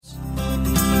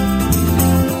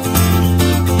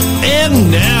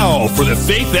And now for the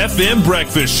Faith FM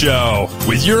Breakfast Show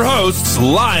with your hosts,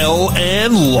 Lyle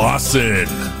and Lawson.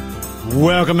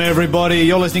 Welcome, everybody.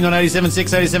 You're listening on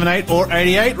 87.6, 87.8 or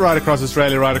 88 right across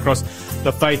Australia, right across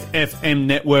the Faith FM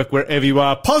network, wherever you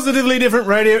are. Positively Different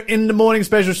Radio in the morning.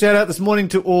 Special shout out this morning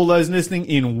to all those listening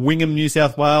in Wingham, New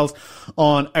South Wales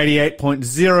on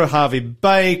 88.0, Harvey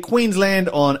Bay, Queensland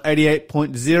on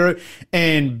 88.0,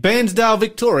 and Bairnsdale,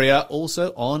 Victoria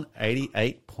also on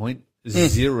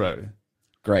 88.0.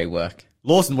 Great work.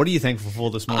 Lawson, what are you thankful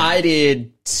for this morning? I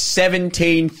did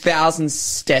 17,000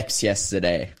 steps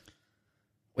yesterday,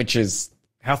 which is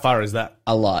How far is that?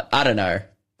 a lot. I don't know.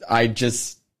 I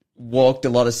just walked a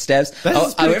lot of steps.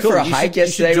 That's I went cool. for a You hike should- you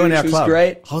should yesterday, join which our was club.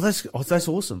 great. Oh, that's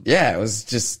awesome. Yeah, it was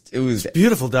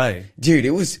Beautiful day. dude,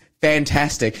 it was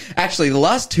fantastic. Actually, the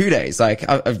last 2 days, like,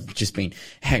 I've just been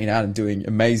hanging out and doing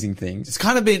amazing things. It's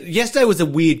kind of been, yesterday was a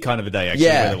weird kind of a day, actually,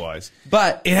 Yeah. weather-wise.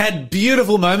 But It had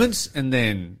beautiful moments, and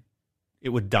then it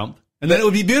would dump, and then it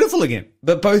would be beautiful again.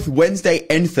 both Wednesday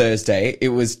and Thursday, it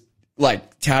was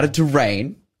like touted to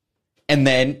rain, and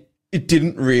then it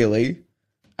didn't really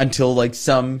until like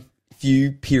some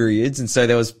few periods, and so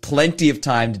there was plenty of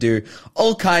time to do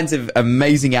all kinds of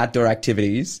amazing outdoor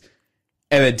activities.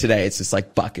 And then today it's just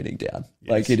like bucketing down,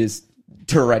 like it is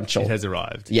torrential. It has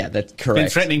arrived. Yeah, that's Been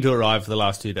correct. threatening to arrive for the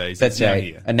last 2 days. That's It's now right,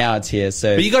 here. and now it's here.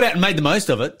 So, But you got out and made the most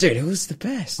of it. dude, it was the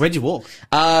best. Where'd you walk?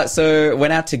 So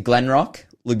went out to Glenrock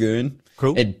Lagoon.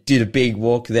 Cool. It did a big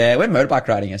walk there. Went motorbike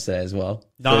riding yesterday as well.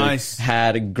 So Nice.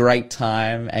 had a great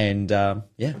time and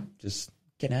yeah, just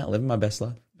getting out, living my best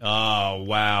life. Oh,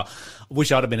 wow. I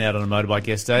wish I'd have been out on a motorbike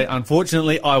yesterday.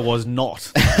 Unfortunately, I was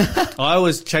not. I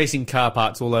was chasing car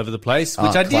parts all over the place,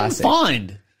 which I didn't classic.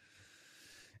 find.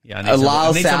 Yeah, I need A somebody- I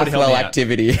Lyle need somebody to help Southwell me out.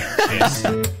 activity. Yes.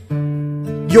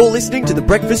 You're listening to the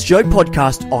Breakfast Show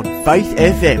podcast on Faith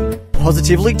FM.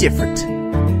 Positively different.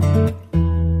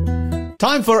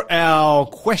 Time for our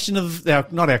question of, our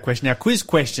quiz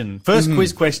question. First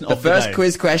quiz question The of the first day.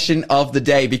 quiz question of the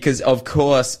day, because of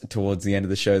course, towards the end of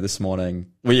the show this morning,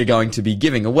 we are going to be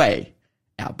giving away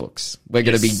our books. We're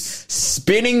going to be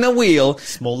spinning the wheel.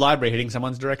 Small library heading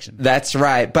someone's direction. That's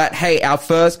right. But hey, our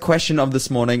first question of this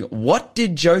morning, what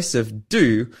did Joseph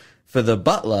do for the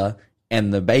butler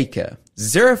and the baker?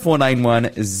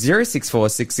 0491 064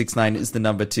 669 is the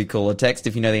number to call or text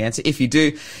if you know the answer. If you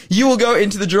do, you will go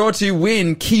into the draw to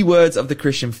win Keywords of the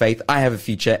Christian Faith. I Have a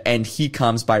Future, and He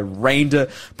Comes by Reinda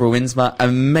Bruinsma.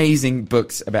 Amazing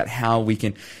books about how we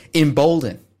can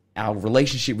embolden our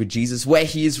relationship with Jesus, where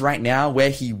He is right now, where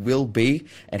He will be,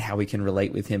 and how we can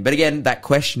relate with Him. But again, that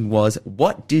question was,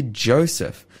 what did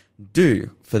Joseph do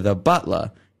for the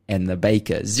butler and the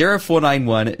baker?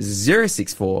 0491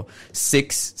 064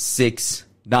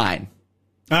 669.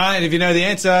 All right, if you know the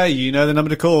answer, you know the number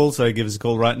to call, so give us a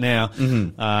call right now.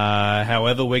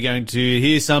 However, we're going to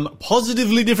hear some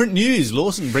positively different news.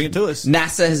 Lawson, bring it to us.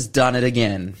 NASA has done it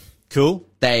again. Cool.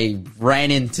 They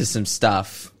ran into some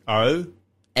stuff Oh,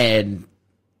 and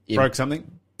it broke something?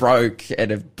 broke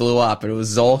and it blew up and it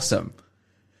was awesome.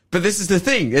 But this is the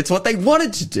thing. It's what they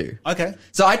wanted to do. Okay.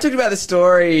 So I talked about the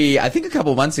story, I think a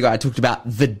couple of months ago, I talked about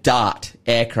the DART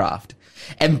aircraft.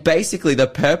 And basically the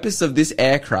purpose of this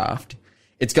aircraft,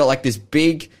 it's got like this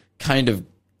big kind of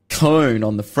cone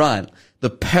on the front. The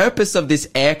purpose of this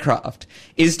aircraft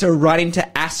is to run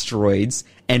into asteroids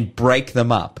and break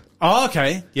them up. Oh,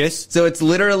 okay. Yes. So it's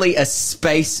literally a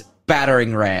space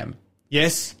battering ram.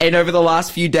 Yes. And over the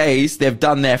last few days, they've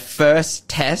done their first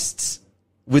tests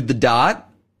with the DART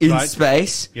in Right.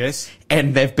 space. Yes.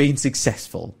 And they've been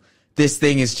successful. This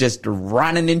thing is just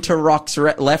running into rocks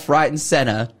left, right, and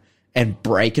center and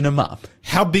breaking them up.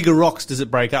 How big are rocks does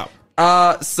it break up?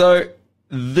 So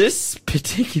this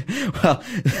particular, well,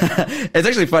 it's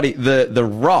actually funny. The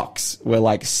rocks were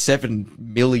like 7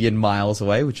 million miles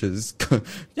away, which is Yeah,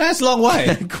 that's a long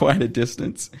way. quite a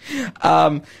distance.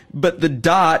 But the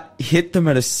DART hit them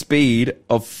at a speed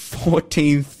of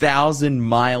 14,000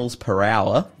 miles per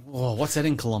hour, Oh, what's that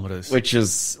in kilometers? which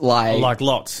is like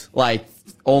lots.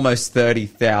 almost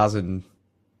 30,000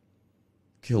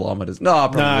 kilometers. No,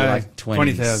 probably No, like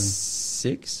 20,000.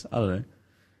 26. I don't know.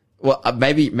 Well,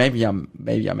 maybe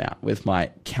I'm out with my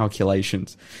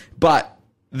calculations. But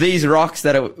these rocks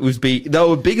they were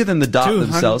bigger than the DART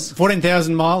themselves.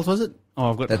 14,000 miles, was it?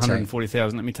 Oh, I've got That's right.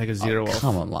 140,000. Let me take a zero off.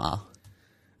 Come on, Lyle.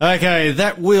 Okay,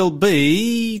 that will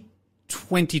be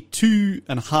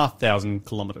 22,500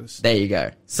 kilometers There you go.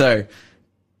 So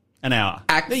an hour.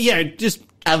 Yeah, just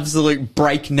absolute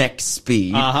breakneck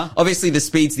speed. Uh-huh. Obviously, the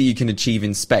speeds that you can achieve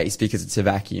in space, because it's a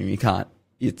vacuum, you can't.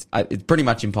 It's pretty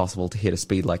much impossible to hit a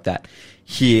speed like that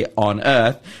here on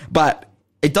Earth. But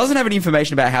It doesn't have any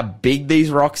information about how big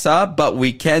these rocks are, but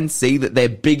we can see that they're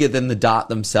bigger than the dart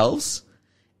themselves.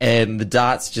 And the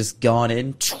dart's just gone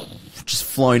in, just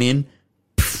flown in,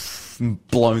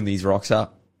 blown these rocks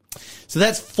up. So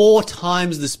that's 4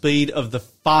 times the speed of the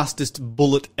fastest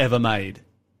bullet ever made.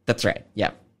 That's right,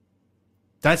 yeah.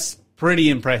 That's pretty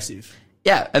impressive.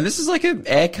 Yeah, and this is like an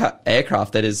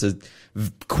aircraft that is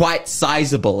quite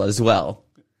sizable as well.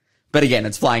 But again,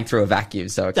 it's flying through a vacuum,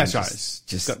 so it can That's right.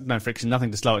 It's got no friction,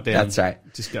 nothing to slow it down. That's right.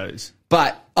 It just goes.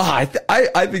 But I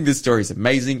think this story is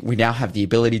amazing. We now have the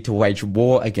ability to wage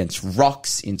war against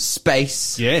rocks in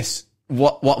space. Yes.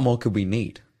 What more could we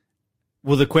need?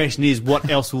 Well, the question is, what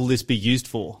else will this be used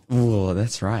for? Oh,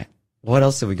 that's right. What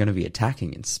else are we going to be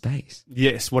attacking in space?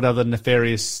 Yes. What other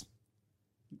nefarious...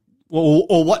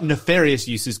 Or what nefarious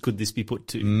uses could this be put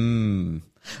to?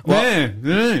 Well,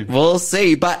 we'll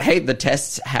see. But hey, the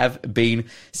tests have been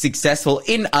successful.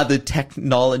 In other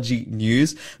technology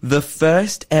news,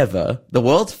 the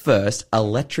world's first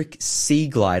electric sea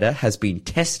glider has been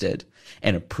tested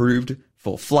and approved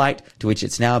for flight, to which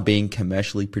it's now being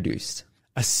commercially produced.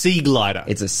 A sea glider.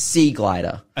 It's a sea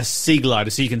glider. A sea glider,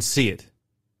 so you can see it.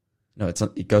 No,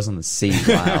 it goes on the sea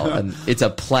while, and it's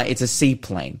a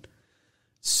seaplane.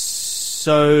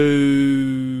 So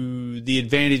the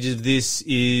advantage of this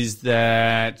is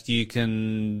that you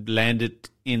can land it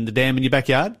in the dam in your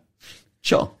backyard.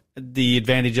 Sure. The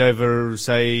advantage over,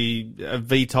 say, a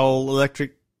VTOL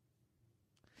electric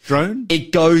drone?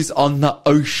 It goes on the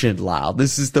ocean, Lyle.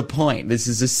 This is the point. This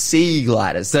is a sea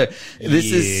glider. So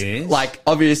this is like,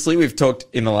 obviously we've talked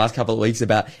in the last couple of weeks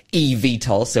about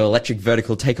eVTOL, so electric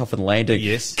vertical takeoff and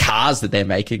landing cars that they're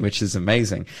making, which is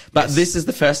amazing. But this is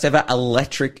the first ever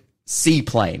electric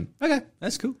seaplane. Okay,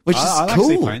 that's cool. Which is I cool.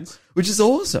 like seaplanes. Which is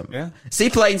awesome. Yeah.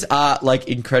 Seaplanes are like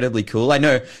incredibly cool. I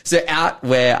know. So out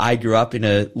where I grew up in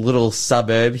a little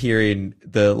suburb here in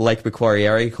the Lake Macquarie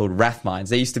area called Rathmines,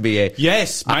 there used to be a...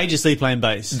 Yes, major seaplane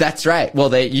base. That's right. Well,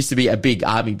 there used to be a big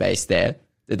army base there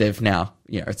that they've now,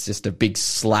 it's just a big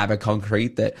slab of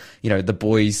concrete that, the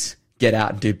boys get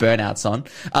out and do burnouts on.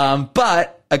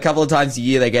 But a couple of times a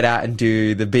year they get out and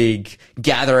do the big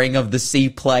gathering of the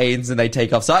seaplanes and they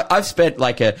take off. So I've spent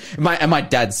my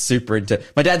dad's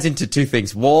into 2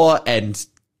 things, war and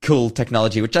cool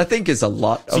technology, which I think is a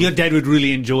lot. So your dad would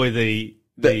really enjoy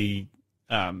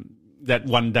that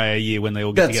one day a year when they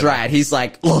all get together. That's right. He's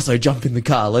like, also jump in the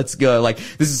car. Let's go. Like,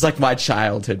 this is like my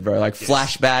childhood, bro. Like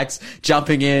flashbacks,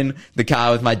 jumping in the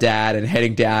car with my dad and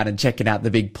heading down and checking out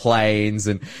the big planes.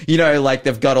 And, like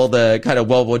they've got all the kind of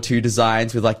World War II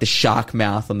designs with like the shark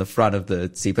mouth on the front of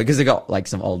the seaplane. Because they got like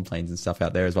some old planes and stuff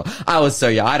out there as well. I was so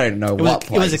young. I don't know what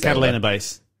plane. It was a Catalina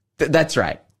base. That's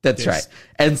right. That's right.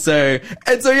 And so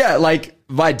yeah, like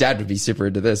my dad would be super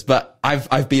into this, but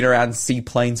I've been around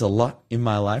seaplanes a lot in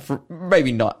my life.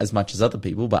 Maybe not as much as other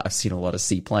people, but I've seen a lot of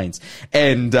seaplanes.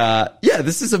 And,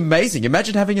 this is amazing.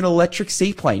 Imagine having an electric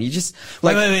seaplane. You just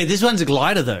like, wait. This one's a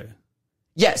glider though.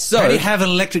 Yeah. So how do you have an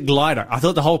electric glider? I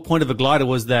thought the whole point of a glider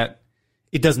was that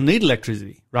it doesn't need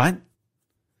electricity, right?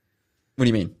 What do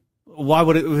you mean? Why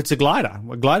would it, if it's a glider?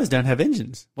 Well, gliders don't have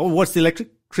engines. Well, what's the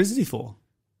electricity for?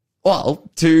 Well,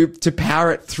 to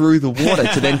power it through the water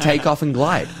to then take off and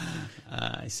glide.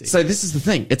 I see. So this is the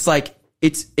thing. It's like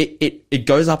it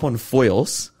goes up on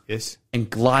foils. Yes. And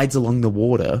glides along the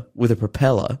water with a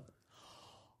propeller.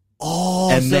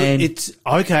 Oh, and so then it's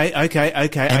okay.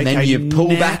 And then you pull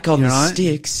back on the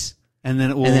sticks, and then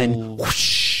it will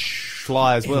whoosh,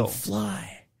 fly as well.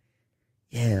 Fly.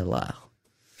 Yeah, Lyle.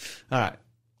 All right.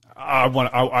 I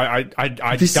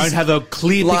don't have a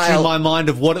clear picture in my mind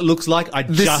of what it looks like. I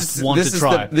just want to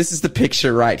try it. This is the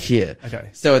picture right here. Okay.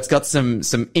 So it's got some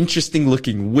interesting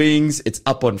looking wings. It's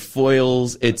up on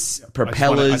foils. It's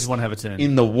propellers. I just want to have a turn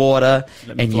in the water.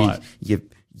 And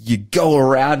you go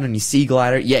around on your sea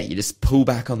glider. Yeah, you just pull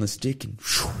back on the stick and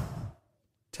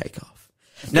take off.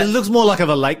 Now, it looks more like a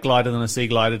lake glider than a sea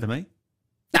glider to me.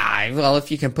 Well,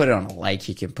 if you can put it on a lake,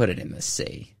 you can put it in the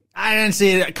sea. I don't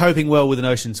see it coping well with an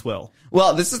ocean swell.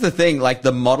 Well, this is the thing. Like,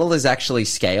 the model is actually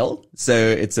scale, so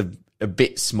it's a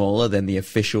bit smaller than the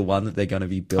official one that they're going to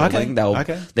be building.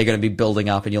 Okay. They're going to be building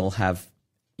up, and you'll have,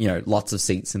 lots of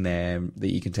seats in there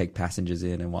that you can take passengers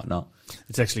in and whatnot.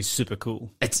 It's actually super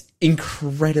cool. It's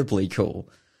incredibly cool.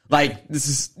 Like,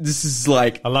 this is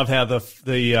like... I love how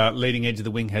the leading edge of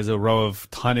the wing has a row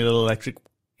of tiny little electric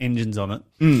engines on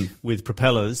it with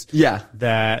propellers. Yeah.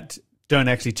 That don't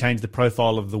actually change the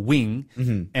profile of the wing,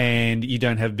 and you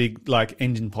don't have big, like,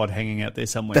 engine pod hanging out there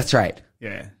somewhere. That's right.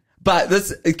 Yeah. But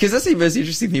because that's the most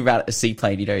interesting thing about a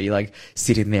seaplane. You know, you like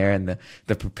sit in there and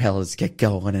the propellers get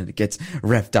going and it gets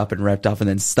revved up and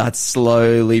then starts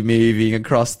slowly moving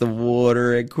across the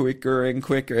water and quicker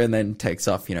and then takes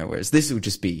off, you know, whereas this would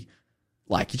just be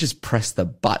like, you just press the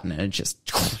button and it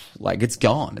just, like, it's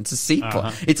gone. It's a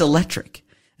seaplane. It's electric.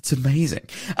 It's amazing.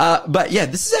 But yeah,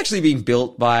 this is actually being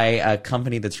built by a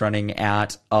company that's running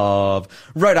out of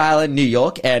Rhode Island, New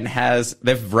York, and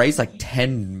they've raised like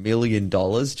 $10 million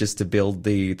just to build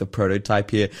the prototype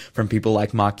here from people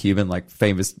like Mark Cuban, like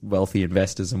famous wealthy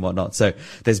investors and whatnot. So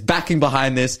there's backing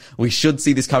behind this. We should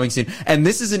see this coming soon. And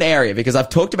this is an area, because I've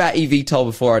talked about eVTOL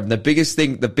before, and the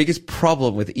biggest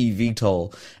problem with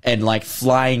eVTOL and like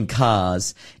flying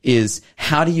cars is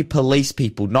how do you police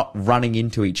people not running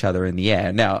into each other in the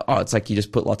air? Now, it's like you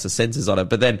just put lots of sensors on it,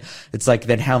 but then it's like,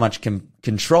 then how much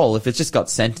control, if it's just got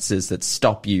sensors that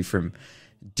stop you from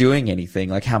doing anything,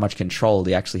 like how much control do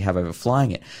you actually have over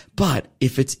flying it? But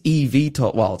if it's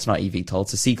eVTOL, well, it's not eVTOL,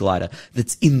 it's a sea glider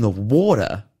that's in the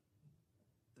water,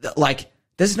 like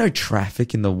there's no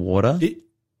traffic in the water.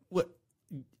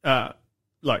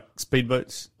 Like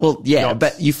speedboats? Well, yeah, yachts.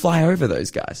 But you fly over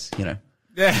those guys, you know.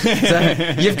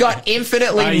 So you've got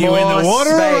infinitely more space. Are you in the water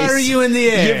or are you in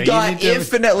the air? You've got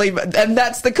infinitely, and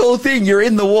that's the cool thing. You're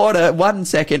in the water 1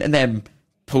 second and then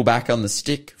pull back on the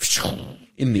stick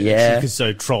in the air. You could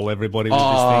so troll everybody with this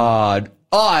thing.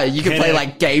 Oh, you can play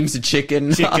like games of chicken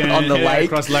on the lake.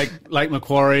 Across Lake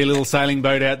Macquarie, little sailing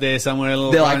boat out there somewhere.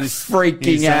 They're like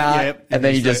freaking out, and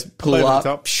then you just pull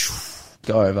up,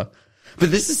 go over. But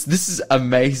this is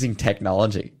amazing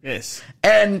technology. Yes.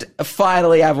 And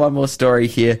finally, I have one more story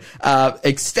here.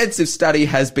 Extensive study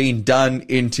has been done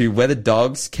into whether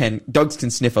dogs can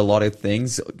sniff a lot of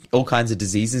things, all kinds of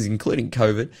diseases, including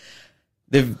COVID.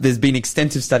 There's been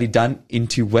extensive study done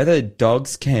into whether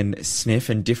dogs can sniff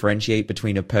and differentiate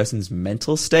between a person's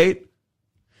mental state.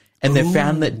 And they've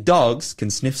found that dogs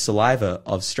can sniff saliva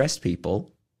of stressed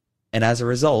people and as a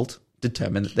result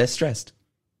determine that they're stressed.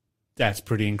 That's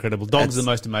pretty incredible. Dogs are the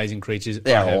most amazing creatures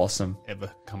They I are have awesome. ever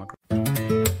come across.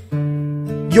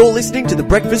 You're listening to the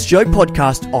Breakfast Show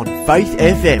podcast on Faith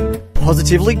FM.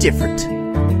 Positively different.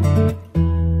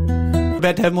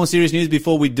 About to have more serious news.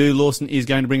 Before we do, Lawson is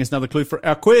going to bring us another clue for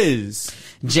our quiz.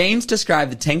 James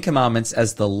described the 10 Commandments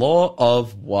as the law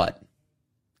of what?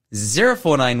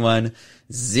 0491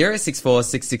 064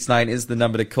 669 is the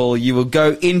number to call. You will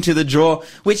go into the draw,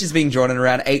 which is being drawn at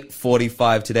around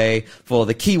 8:45 today for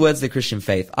the keywords of the Christian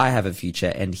faith. I have a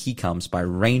future, and he comes by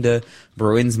Reinder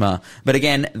Bruinsma. But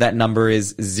again, that number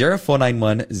is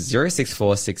 0491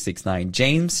 064 669.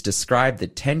 James described the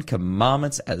 10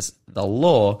 Commandments as the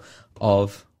law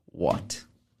of what?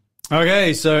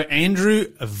 Okay, so Andrew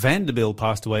Vanderbilt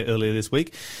passed away earlier this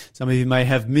week. Some of you may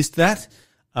have missed that.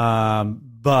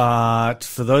 But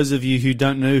for those of you who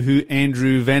don't know who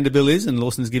Andrew Vanderbilt is, and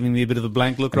Lawson's giving me a bit of a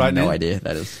blank look right now. No idea who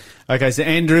that is. Okay, so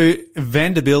Andrew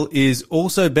Vanderbilt is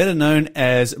also better known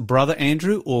as Brother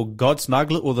Andrew or God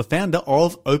Smuggler or the founder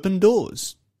of Open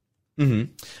Doors.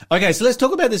 Mm-hmm. Okay, so let's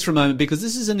talk about this for a moment because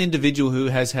this is an individual who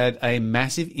has had a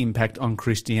massive impact on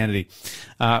Christianity.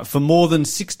 For more than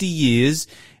 60 years,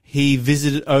 he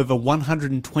visited over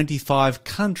 125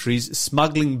 countries,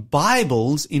 smuggling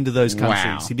Bibles into those countries.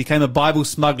 Wow. He became a Bible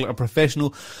smuggler, a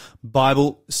professional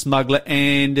Bible smuggler,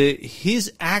 and his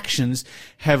actions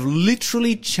have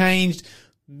literally changed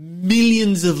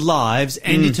millions of lives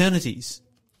and eternities.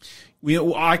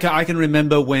 I can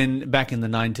remember when back in the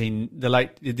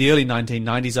early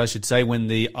 1990s, I should say, when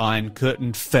the Iron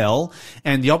Curtain fell,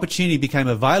 and the opportunity became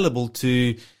available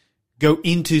to go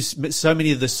into so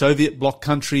many of the Soviet bloc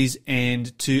countries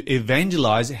and to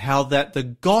evangelize how that the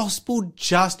gospel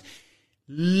just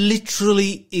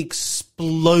literally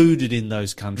exploded in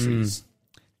those countries.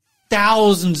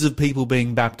 Thousands of people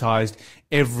being baptized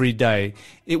every day.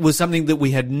 It was something that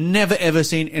we had never ever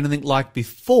seen anything like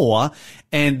before,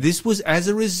 and this was as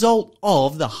a result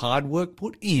of the hard work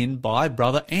put in by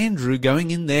Brother Andrew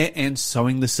going in there and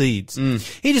sowing the seeds.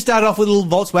 He just started off with a little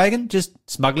Volkswagen, just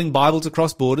smuggling Bibles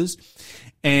across borders,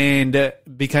 and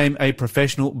became a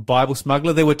professional Bible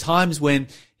smuggler. There were times when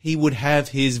he would have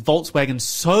his Volkswagen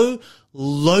so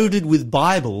loaded with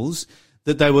Bibles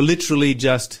that they were literally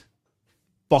just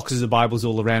boxes of Bibles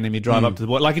all around him. He drove up to the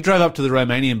border. Like he drove up to the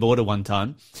Romanian border one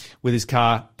time with his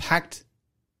car packed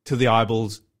to the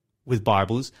eyeballs with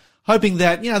Bibles, hoping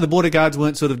that, the border guards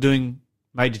weren't sort of doing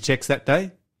major checks that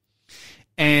day.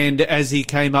 And as he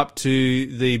came up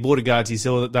to the border guards, he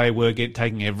saw that they were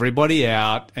taking everybody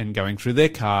out and going through their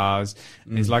cars.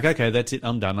 And he's like, okay, that's it.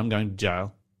 I'm done. I'm going to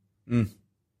jail.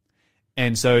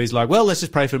 And so he's like, well, let's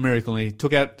just pray for a miracle. And he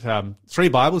took out 3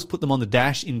 Bibles, put them on the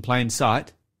dash in plain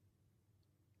sight,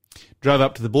 drove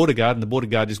up to the border guard, and the border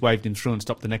guard just waved him through and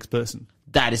stopped the next person.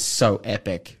 That is so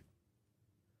epic.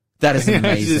 That is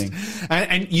amazing.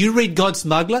 And you read God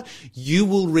Smuggler, you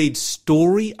will read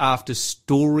story after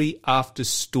story after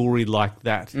story like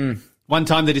that. One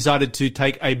time they decided to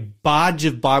take a barge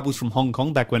of Bibles from Hong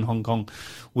Kong, back when Hong Kong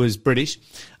was British,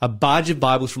 a barge of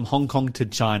Bibles from Hong Kong to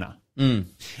China. And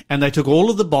they took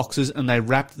all of the boxes and they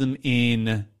wrapped them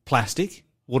in plastic,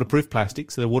 waterproof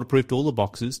plastic, so they waterproofed all the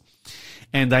boxes.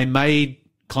 And they made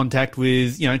contact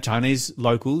with, Chinese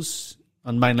locals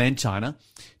on mainland China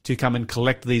to come and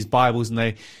collect these Bibles, and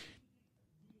they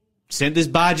sent this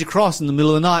barge across in the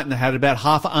middle of the night, and they had about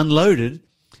half unloaded,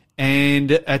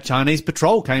 and a Chinese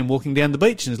patrol came walking down the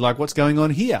beach and is like, what's going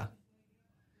on here?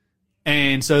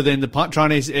 And so then the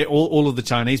Chinese, all of the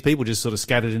Chinese people just sort of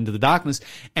scattered into the darkness,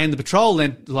 and the patrol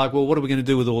then like, well, what are we going to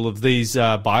do with all of these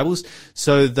Bibles?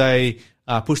 So they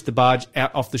pushed the barge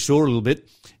out off the shore a little bit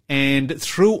and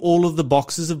threw all of the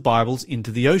boxes of Bibles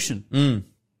into the ocean.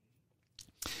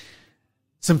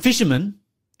 Some fishermen,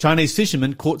 Chinese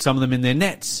fishermen, caught some of them in their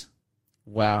nets.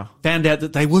 Wow. Found out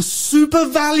that they were super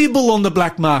valuable on the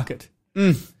black market.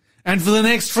 And for the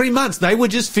next 3 months, they were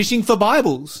just fishing for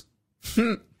Bibles.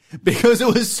 Because it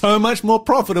was so much more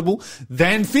profitable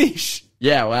than fish.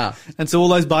 Yeah, wow. And so all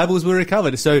those Bibles were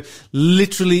recovered. So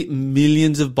literally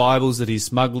millions of Bibles that he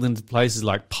smuggled into places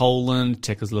like Poland,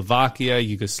 Czechoslovakia,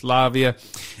 Yugoslavia,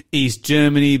 East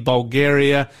Germany,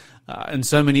 Bulgaria, and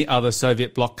so many other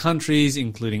Soviet bloc countries,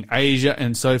 including Asia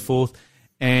and so forth.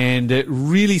 And it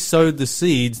really sowed the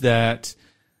seeds that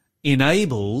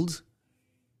enabled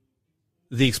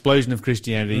the explosion of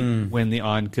Christianity when the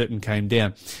Iron Curtain came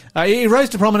down. He rose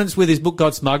to prominence with his book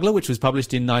God Smuggler, which was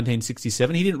published in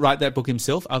 1967. He didn't write that book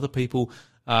himself. Other people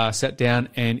sat down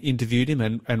and interviewed him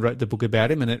and wrote the book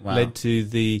about him, and it led to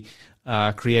the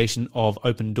creation of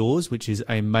Open Doors, which is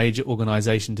a major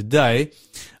organization today,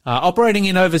 operating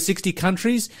in over 60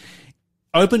 countries.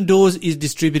 Open Doors is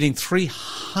distributing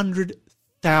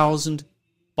 300,000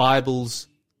 Bibles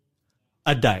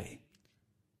a day.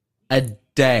 A day.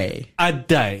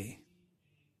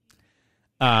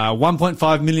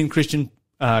 1.5 million Christian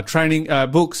training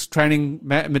books, training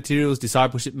materials,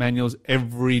 discipleship manuals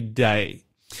every day.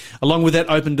 Along with that,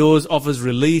 Open Doors offers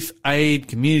relief, aid,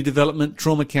 community development,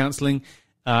 trauma counselling,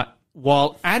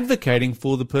 while advocating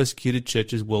for the persecuted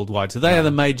churches worldwide. So they are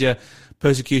the major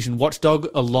persecution watchdog,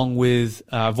 along with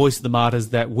Voice of the Martyrs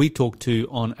that we talk to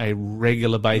on a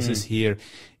regular basis here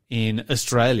in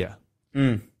Australia.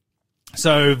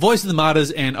 So Voice of the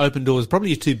Martyrs and Open Doors,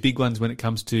 probably your two big ones when it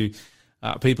comes to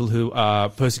people who are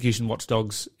persecution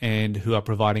watchdogs and who are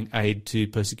providing aid to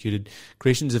persecuted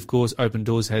Christians. Of course, Open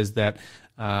Doors has that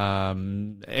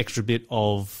extra bit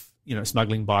of,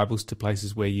 smuggling Bibles to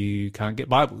places where you can't get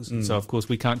Bibles. And so, of course,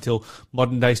 we can't tell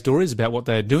modern-day stories about what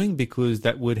they're doing because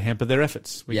that would hamper their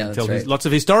efforts. We can tell lots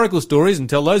of historical stories and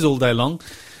tell those all day long.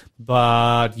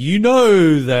 But you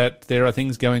know that there are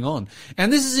things going on.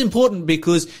 And this is important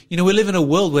because, we live in a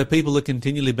world where people are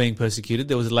continually being persecuted.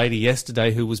 There was a lady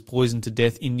yesterday who was poisoned to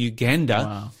death in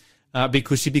Uganda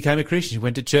because she became a Christian. She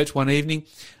went to church one evening.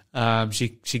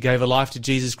 She gave her life to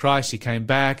Jesus Christ. She came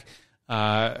back.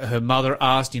 Her mother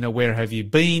asked, where have you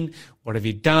been? What have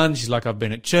you done? She's like, I've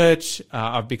been at church.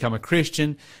 I've become a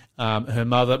Christian. Her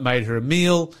mother made her a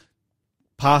meal.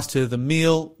 Passed her the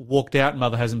meal, walked out,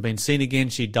 mother hasn't been seen again.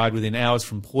 She died within hours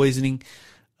from poisoning,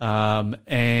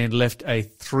 and left a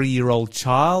 3-year-old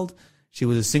child. She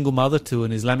was a single mother to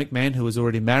an Islamic man who was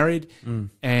already married.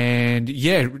 And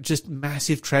just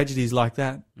massive tragedies like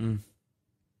that.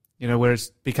 Where it's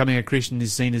becoming a Christian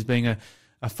is seen as being a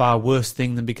far worse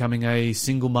thing than becoming a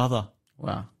single mother.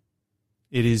 Wow.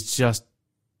 It is just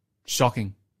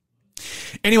shocking.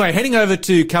 Anyway, heading over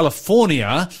to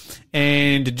California,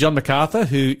 and John MacArthur,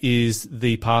 who is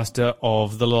the pastor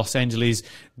of the Los Angeles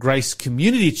Grace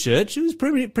Community Church, who was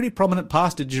pretty prominent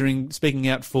pastor during speaking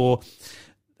out for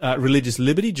religious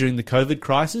liberty during the COVID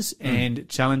crisis and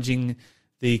challenging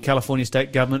the California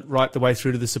state government right the way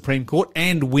through to the Supreme Court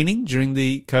and winning during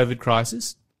the COVID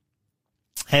crisis,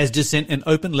 has just sent an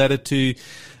open letter to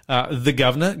the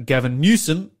governor, Gavin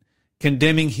Newsom,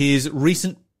 condemning his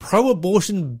recent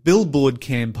pro-abortion billboard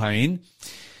campaign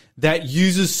that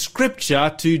uses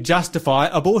scripture to justify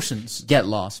abortions. Get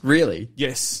lost. Really?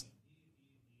 Yes.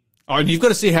 Oh, and you've got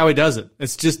to see how he does it.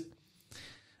 It's just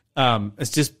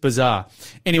bizarre.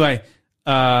 Anyway,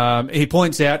 he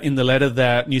points out in the letter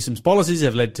that Newsom's policies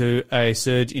have led to a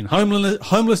surge in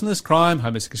homelessness, crime,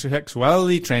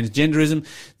 homosexuality, transgenderism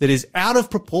that is out of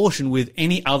proportion with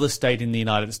any other state in the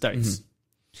United States.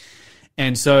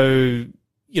 And so,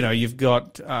 you've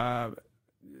got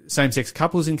same-sex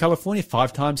couples in California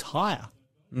 5 times higher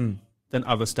than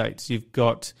other states. You've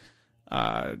got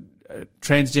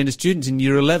transgender students in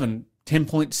Year 11,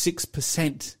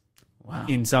 10.6%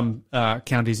 in some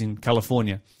counties in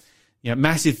California.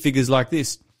 Massive figures like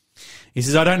this. He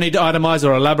says, I don't need to itemize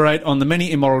or elaborate on the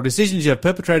many immoral decisions you have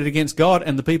perpetrated against God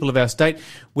and the people of our state,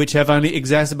 which have only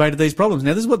exacerbated these problems.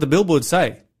 Now, this is what the billboards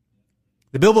say.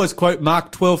 The billboards quote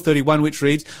Mark 12:31, which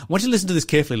reads, I want you to listen to this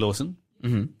carefully, Lawson.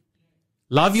 Mm-hmm.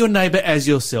 Love your neighbour as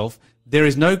yourself. There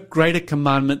is no greater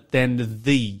commandment than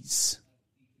these.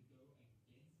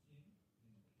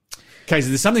 Okay, so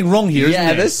there's something wrong here, isn't there?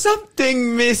 Yeah, there's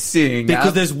something missing.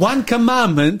 Because there's one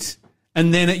commandment,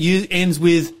 and then it ends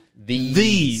with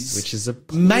these. Which is a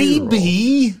plural.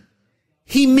 Maybe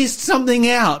he missed something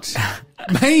out.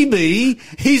 Maybe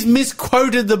he's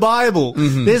misquoted the Bible.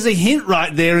 Mm-hmm. There's a hint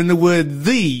right there in the word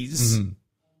these. Mm-hmm.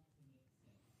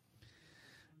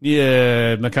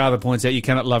 Yeah, MacArthur points out you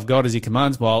cannot love God as he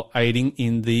commands while aiding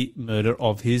in the murder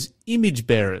of his image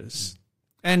bearers.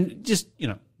 And just,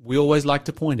 we always like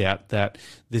to point out that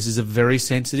this is a very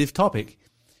sensitive topic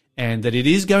and that it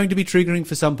is going to be triggering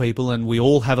for some people, and we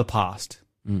all have a past.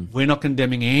 We're not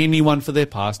condemning anyone for their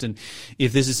past, and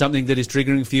if this is something that is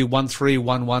triggering for you,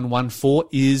 131114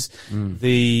 is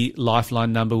the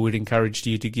Lifeline number. We'd encourage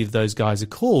you to give those guys a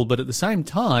call. But at the same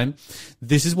time,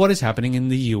 this is what is happening in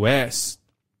the US.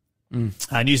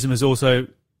 Newsom has also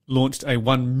launched a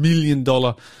 $1 million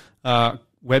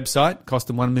website, cost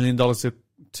them $1 million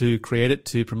to create it,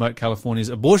 to promote California's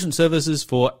abortion services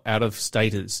for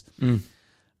out-of-staters.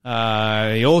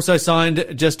 He also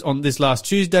just on this last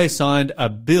Tuesday, signed a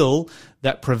bill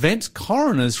that prevents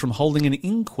coroners from holding an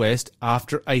inquest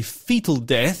after a fetal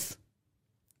death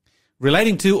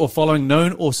relating to or following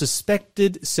known or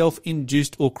suspected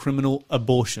self-induced or criminal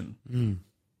abortion.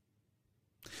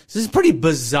 So this is pretty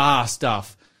bizarre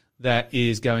stuff that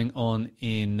is going on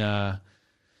in the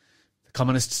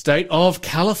communist state of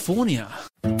California.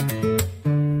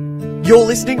 You're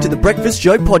listening to the Breakfast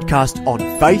Show podcast on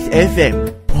Faith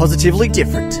FM. Positively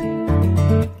different.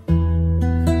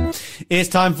 It's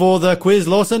time for the quiz.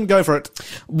 Lawson, go for it.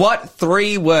 What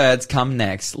 3 words come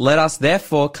next? Let us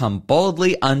therefore come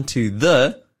boldly unto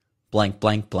the blank,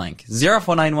 blank, blank.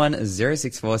 0491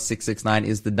 064 669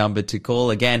 is the number to call.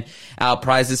 Again, our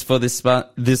prizes for this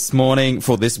morning,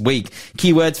 for this week.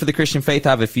 Keywords for the Christian faith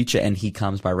have a future, and He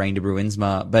Comes by Rain de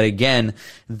Bruinsma. But again,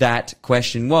 that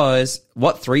question was,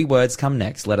 what 3 words come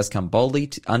next? Let us come boldly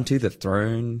unto the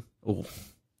throne. Oh,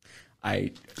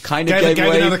 I kind of gave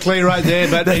away another clue right there.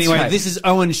 But anyway, right. This is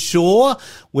Owen Shaw.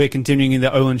 We're continuing in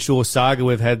the Owen Shaw saga.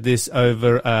 We've had this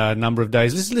over a number of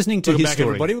days. Just listening to his story.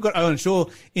 Everybody. We've got Owen Shaw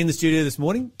in the studio this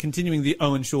morning, continuing the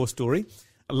Owen Shaw story.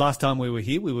 Last time we were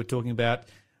here, we were talking about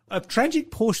a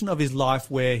tragic portion of his life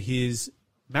where his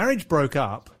marriage broke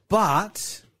up,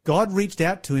 but God reached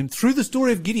out to him through the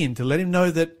story of Gideon to let him know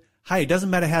that, hey, it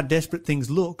doesn't matter how desperate things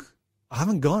look. I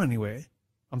haven't gone anywhere.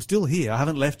 I'm still here. I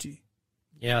haven't left you.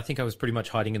 Yeah, I think I was pretty much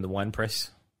hiding in the wine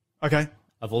press. Okay.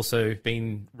 I've also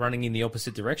been running in the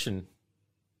opposite direction.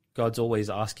 God's always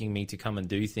asking me to come and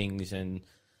do things, and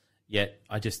yet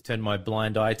I just turn my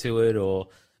blind eye to it or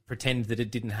pretend that it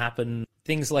didn't happen.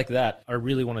 Things like that. I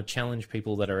really want to challenge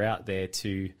people that are out there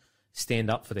to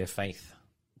stand up for their faith,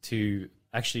 to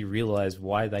actually realize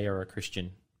why they are a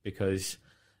Christian, because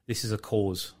this is a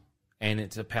cause, and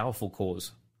it's a powerful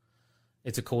cause.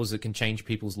 It's a cause that can change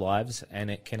people's lives, and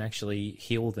it can actually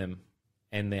heal them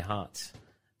and their hearts.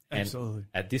 Absolutely. And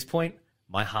at this point,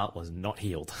 my heart was not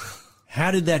healed.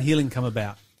 How did that healing come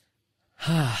about?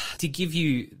 To give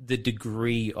you the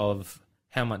degree of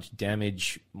how much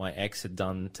damage my ex had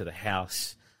done to the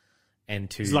house, and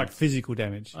to... It's like physical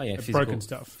damage. Oh, yeah. Broken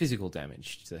stuff. Physical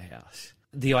damage to the house.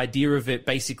 The idea of it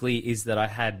basically is that I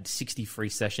had 60 free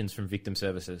sessions from victim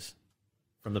services,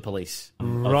 from the police,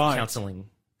 of counselling.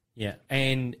 Yeah,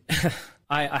 and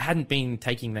I hadn't been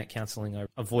taking that counselling,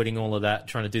 avoiding all of that,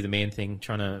 trying to do the man thing,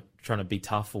 trying to be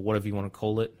tough or whatever you want to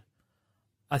call it.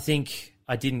 I think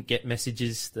I didn't get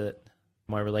messages that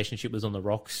my relationship was on the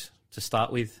rocks to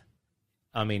start with.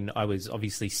 I mean, I was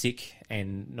obviously sick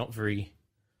and not very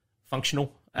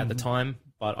functional at the time,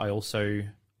 but I also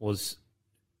was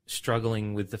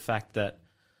struggling with the fact that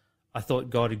I thought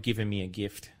God had given me a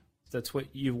gift. That's what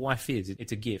your wife is.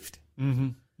 It's a gift.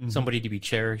 Mm-hmm. Somebody to be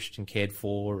cherished and cared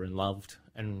for and loved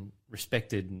and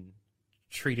respected and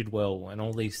treated well and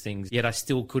all these things. Yet I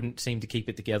still couldn't seem to keep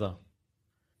it together.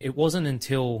 It wasn't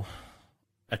until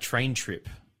a train trip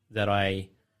that I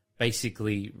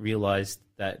basically realized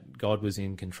that God was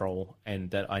in control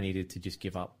and that I needed to just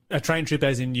give up. A train trip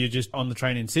as in you're just on the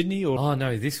train in Sydney? Or? Oh,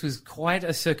 no, this was quite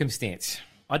a circumstance.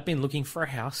 I'd been looking for a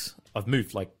house. I've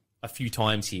moved like a few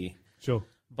times here. Sure.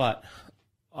 But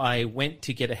I went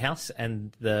to get a house,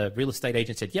 and the real estate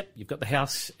agent said, "Yep, you've got the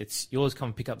house. It's yours.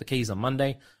 Come pick up the keys on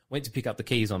Monday." Went to pick up the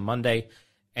keys on Monday,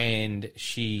 and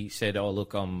she said, "Oh,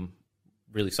 look, I'm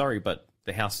really sorry, but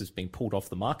the house has been pulled off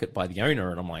the market by the owner."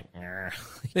 And I'm like,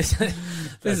 this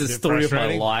is a story of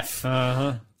my life.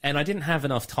 And I didn't have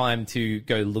enough time to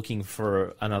go looking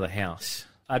for another house.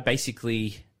 I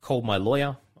basically called my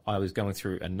lawyer. I was going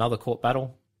through another court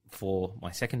battle for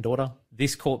my second daughter.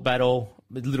 This court battle,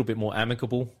 a little bit more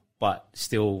amicable, but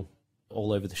still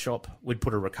all over the shop. We'd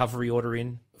put a recovery order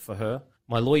in for her.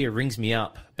 My lawyer rings me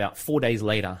up about 4 days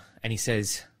later, and he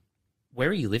says, "Where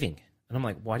are you living?" And I'm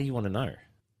like, "Why do you want to know?"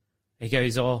 He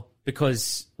goes, "Oh,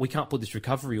 because we can't put this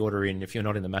recovery order in if you're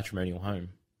not in the matrimonial home."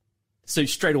 So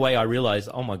straight away I realized,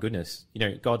 oh my goodness,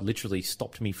 God literally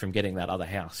stopped me from getting that other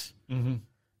house. Mm-hmm.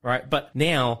 Right? But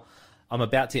now I'm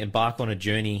about to embark on a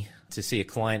journey to see a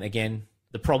client again.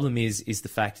 The problem is the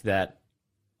fact that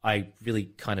I really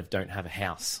kind of don't have a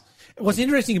house. What's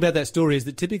interesting about that story is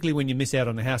that typically when you miss out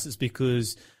on a house, it's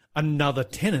because another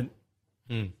tenant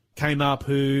came up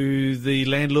who the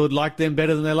landlord liked them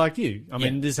better than they liked you. I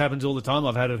mean, this happens all the time.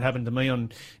 I've had it happen to me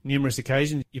on numerous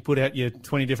occasions. You put out your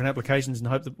 20 different applications and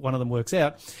hope that one of them works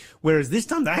out. Whereas this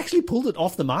time they actually pulled it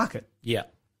off the market. Yeah.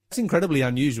 It's incredibly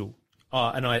unusual. Oh,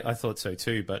 and I thought so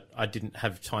too, but I didn't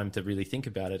have time to really think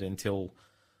about it until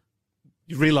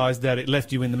you realised that it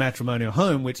left you in the matrimonial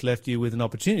home, which left you with an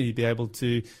opportunity to be able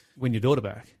to win your daughter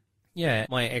back. Yeah,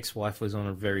 my ex-wife was on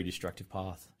a very destructive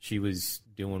path. She was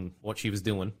doing what she was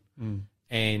doing,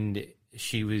 and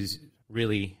she was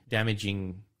really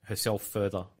damaging herself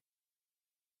further.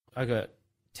 I got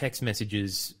text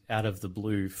messages out of the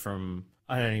blue from,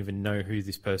 I don't even know who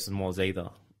this person was either.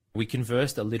 We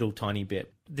conversed a little tiny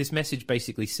bit. This message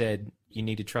basically said, you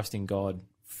need to trust in God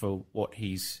for what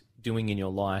he's doing in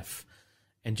your life,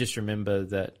 and just remember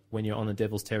that when you're on the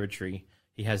devil's territory,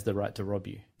 he has the right to rob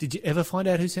you. Did you ever find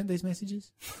out who sent these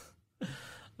messages?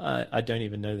 I don't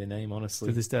even know their name, honestly.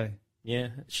 To this day? Yeah.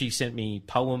 She sent me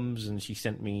poems and she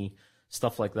sent me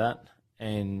stuff like that.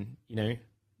 And,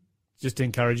 just to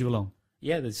encourage you along.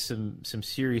 Yeah, there's some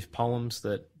serious poems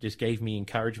that just gave me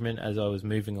encouragement as I was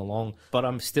moving along. But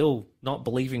I'm still not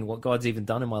believing what God's even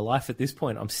done in my life at this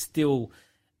point. I'm still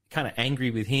kind of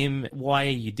angry with him. Why are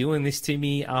you doing this to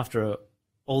me after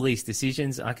all these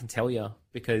decisions? I can tell you,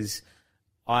 because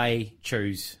I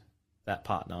chose that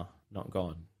partner, not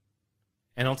God.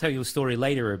 And I'll tell you a story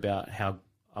later about how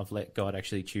I've let God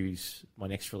actually choose my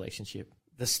next relationship.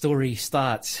 The story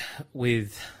starts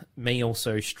with me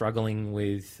also struggling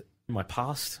with my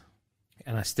past,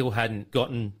 and I still hadn't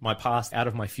gotten my past out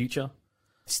of my future.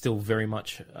 Still very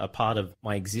much a part of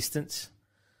my existence.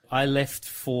 I left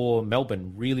for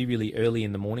Melbourne really, really early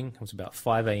in the morning. It was about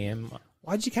 5 a.m.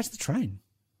 Why did you catch the train?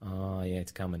 Oh, yeah,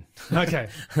 it's coming. Okay.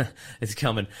 It's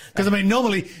coming. Because,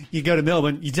 normally you go to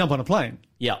Melbourne, you jump on a plane.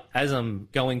 Yeah. As I'm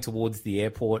going towards the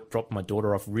airport, dropped my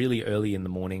daughter off really early in the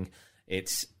morning.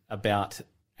 It's about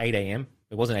 8 a.m.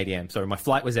 It wasn't 8 a.m. Sorry, my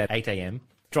flight was at 8 a.m.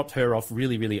 Dropped her off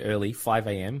really, really early, 5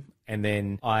 a.m. And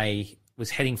then I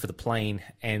was heading for the plane,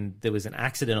 and there was an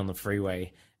accident on the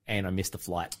freeway, and I missed the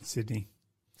flight. Sydney.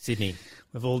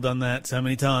 We've all done that so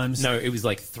many times. No, it was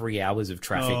like 3 hours of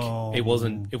traffic. Oh. It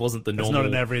wasn't the normal. It's not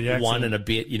an average accident. One and a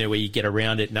bit, where you get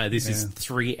around it. No, this is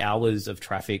 3 hours of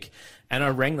traffic. And I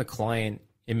rang the client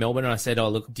in Melbourne and I said, "Oh,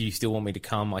 look, do you still want me to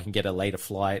come? I can get a later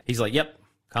flight." He's like, "Yep,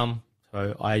 come."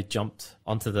 So I jumped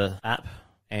onto the app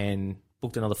and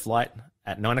booked another flight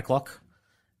at 9 o'clock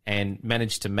and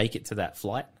managed to make it to that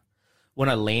flight. When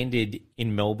I landed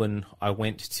in Melbourne, I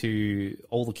went to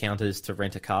all the counters to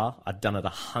rent a car. I'd done it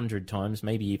 100 times,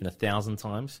 maybe even 1,000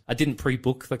 times. I didn't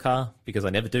pre-book the car because I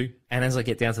never do. And as I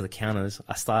get down to the counters,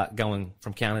 I start going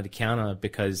from counter to counter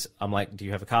because I'm like, "Do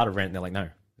you have a car to rent?" And they're like, "No,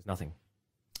 there's nothing."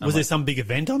 Was there some big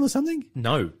event on or something?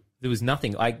 No. There was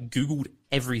nothing. I Googled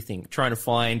everything, trying to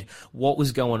find what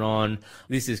was going on.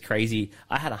 This is crazy.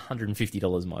 I had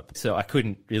 $150 in my pocket, so I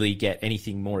couldn't really get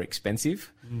anything more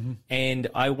expensive. Mm-hmm. And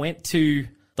I went to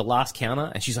the last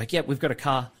counter, and she's like, "Yep, we've got a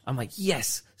car." I'm like,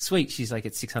 "Yes, sweet." She's like,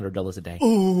 "It's $600 a day."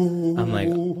 Ooh. I'm like,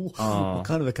 "Oh." What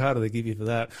kind of a car do they give you for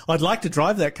that? I'd like to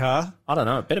drive that car. I don't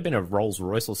know. It better have been a Rolls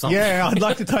Royce or something. Yeah, I'd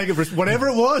like to take it for whatever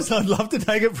it was. I'd love to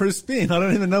take it for a spin. I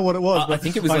don't even know what it was, but I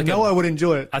think it was. I know I would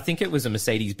enjoy it. I think it was a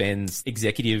Mercedes-Benz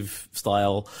executive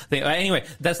style thing. Anyway,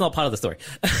 that's not part of the story.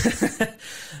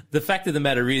 The fact of the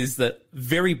matter is that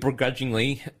very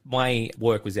begrudgingly, my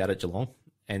work was out at Geelong,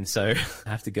 and so I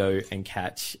have to go and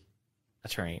catch a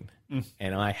train.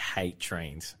 And I hate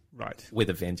trains. Right. With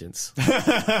a vengeance.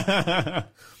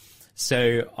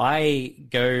 So I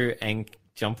go and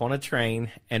jump on a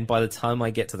train, and by the time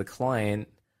I get to the client,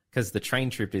 because the train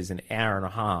trip is an hour and a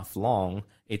half long.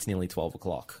 It's nearly 12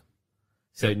 o'clock.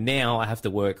 So now I have to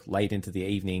work late into the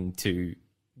evening to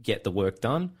get the work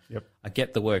done. Yep. I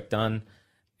get the work done,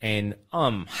 and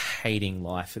I'm hating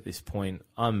life at this point.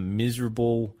 I'm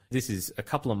miserable. This is a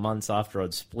couple of months after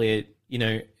I'd split. You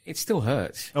know, it still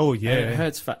hurts. Oh, yeah. And it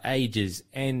hurts for ages.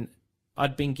 And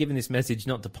I'd been given this message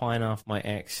not to pine off my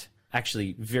ex.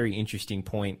 Actually, very interesting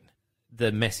point.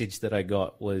 The message that I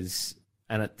got was,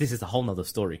 and this is a whole nother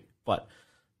story, but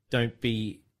don't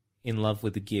be in love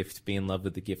with the gift, be in love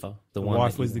with the giver. The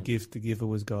wife was the gift, the giver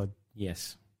was God.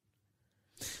 Yes.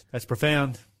 That's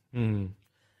profound.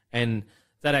 And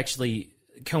that actually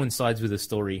coincides with a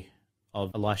story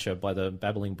of Elisha by the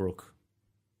babbling brook,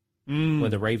 where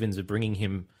the ravens are bringing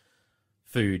him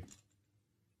food.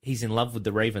 He's in love with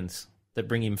the ravens that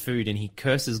bring him food, and he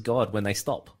curses God when they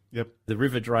stop. Yep. The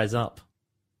river dries up,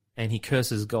 and he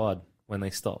curses God when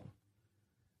they stop.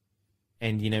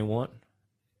 And you know what?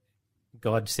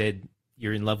 God said,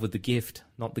 you're in love with the gift,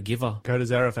 not the giver. Go to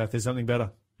Zarephath. There's something better.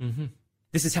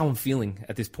 This is how I'm feeling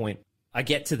at this point. I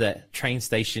get to the train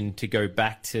station to go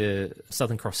back to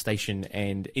Southern Cross Station,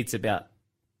 and it's about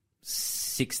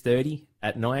 6:30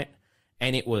 at night,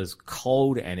 and it was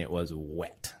cold and it was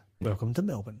wet. Welcome to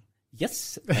Melbourne.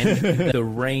 Yes, and the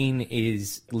rain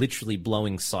is literally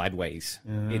blowing sideways.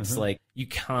 It's like you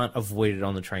can't avoid it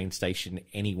on the train station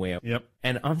anywhere. Yep.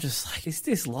 And I'm just like, is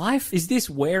this life? Is this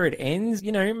where it ends?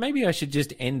 You know, maybe I should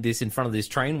just end this in front of this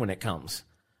train when it comes.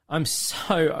 I'm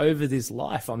so over this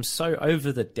life. I'm so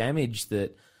over the damage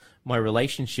that my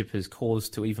relationship has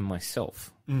caused to even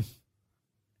myself. And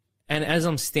as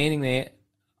I'm standing there,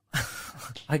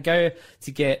 I go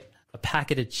to get a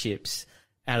packet of chips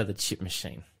out of the chip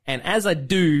machine. And as I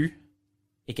do,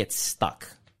 it gets stuck.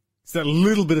 It's that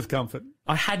little bit of comfort.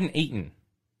 I hadn't eaten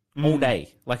all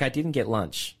day. Like, I didn't get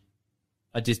lunch.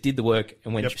 I just did the work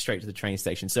and went straight to the train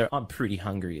station. So I'm pretty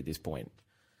hungry at this point.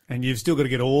 And you've still got to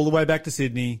get all the way back to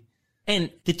Sydney. And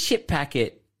the chip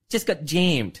packet just got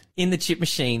jammed in the chip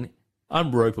machine.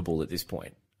 I'm ropeable at this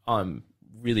point. I'm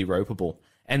really ropeable.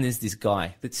 And there's this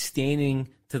guy that's standing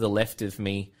to the left of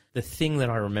me. The thing that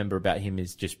I remember about him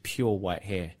is just pure white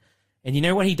hair. And you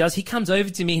know what he does? He comes over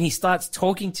to me and he starts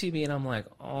talking to me, and I'm like,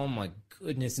 oh my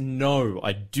goodness, no,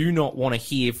 I do not want to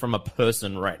hear from a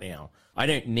person right now. I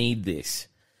don't need this.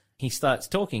 He starts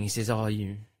talking. He says, oh,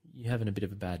 you having a bit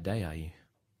of a bad day, are you?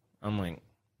 I'm like,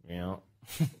 yeah.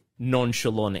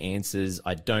 Nonchalant answers.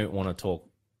 I don't want to talk.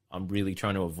 I'm really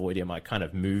trying to avoid him. I kind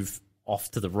of move off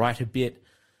to the right a bit.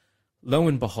 Lo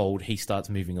and behold, he starts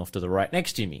moving off to the right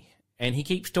next to me. And he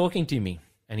keeps talking to me.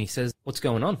 And he says, what's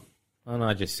going on? And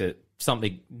I just said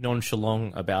something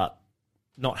nonchalant about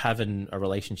not having a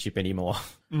relationship anymore.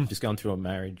 Just going through a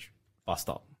marriage bust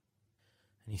up.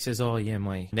 And he says, oh, yeah,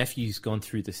 my nephew's gone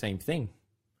through the same thing.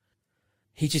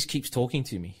 He just keeps talking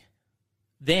to me.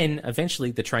 Then eventually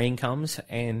the train comes,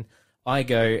 and I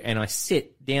go and I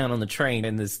sit down on the train,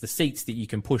 and there's the seats that you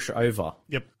can push over.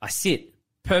 Yep. I sit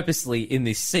purposely in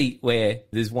this seat where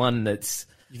there's one that's...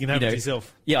 You can have it to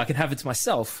yourself. Yeah, I can have it to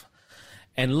myself.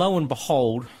 And lo and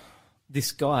behold,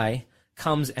 this guy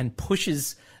comes and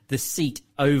pushes the seat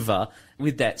over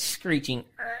with that screeching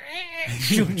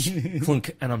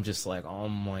clunk, and I'm just like, oh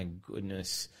my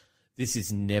goodness, this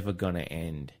is never going to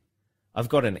end. I've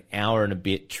got an hour and a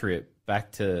bit trip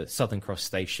back to Southern Cross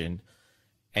Station,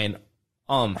 and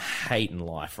I'm hating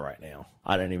life right now.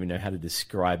 I don't even know how to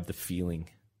describe the feeling,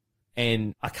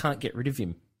 and I can't get rid of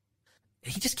him.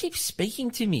 He just keeps speaking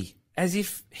to me as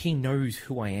if he knows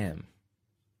who I am.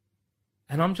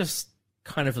 And I'm just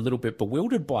kind of a little bit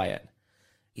bewildered by it.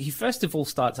 He first of all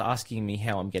starts asking me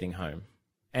how I'm getting home.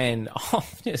 And I'm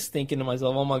just thinking to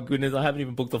myself, oh my goodness, I haven't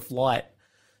even booked a flight.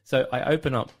 So I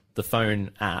open up the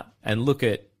phone app and look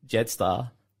at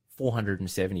Jetstar,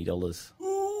 $470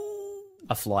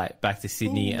 a flight back to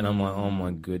Sydney. And I'm like, oh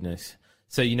my goodness.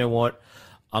 So you know what?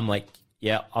 I'm like,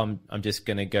 yeah, I'm just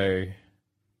going to go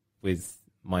with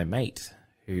my mate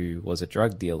who was a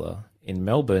drug dealer in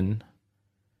Melbourne,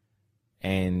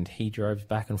 and he drove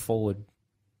back and forward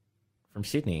from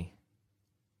Sydney.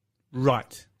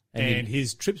 Right. And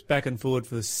his trips back and forward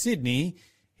for Sydney,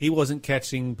 he wasn't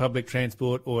catching public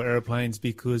transport or aeroplanes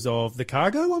because of the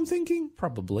cargo, I'm thinking?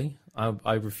 Probably.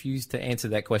 I refuse to answer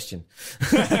that question.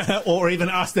 Or even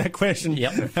ask that question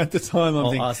at the time, I'm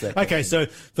thinking. Ask that okay, so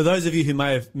for those of you who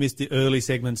may have missed the early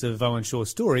segments of Owen Shaw's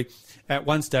story, at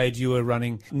one stage you were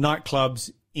running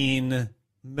nightclubs in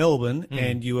Melbourne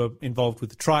and you were involved with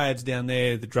the triads down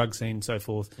there, the drug scene and so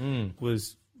forth.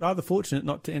 Was rather fortunate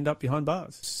not to end up behind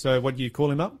bars. So what do you call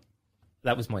him up?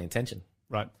 That was my intention.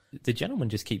 Right. The gentleman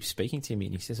just keeps speaking to me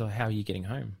and he says, "Oh, how are you getting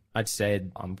home?" I'd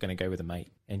said, "I'm going to go with a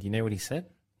mate." And you know what he said?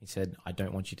 He said, "I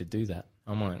don't want you to do that."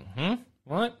 I'm like,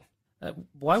 what?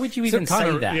 Why would you even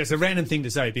say that? Yeah, it's a random thing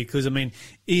to say because, I mean,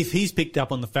 if he's picked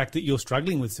up on the fact that you're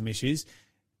struggling with some issues,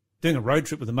 doing a road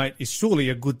trip with a mate is surely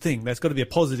a good thing. That's got to be a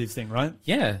positive thing, right?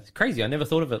 Yeah, it's crazy. I never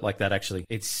thought of it like that, actually.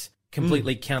 It's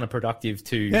completely counterproductive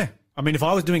to... Yeah. I mean, if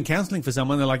I was doing counselling for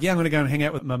someone, they're like, yeah, I'm going to go and hang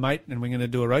out with my mate and we're going to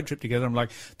do a road trip together. I'm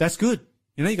like, that's good.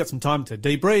 You know, you got some time to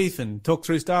debrief and talk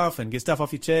through stuff and get stuff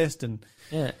off your chest. And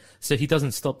yeah. So he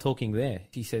doesn't stop talking there.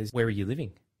 He says, "Where are you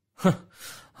living?" I'm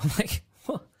like,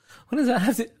 what? What does that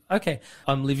have to... Okay,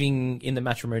 I'm living in the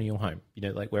matrimonial home, you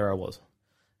know, like where I was.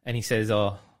 And he says,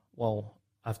 "Oh, well,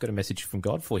 I've got a message from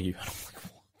God for you." And I'm like,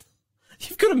 what?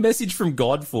 You've got a message from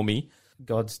God for me?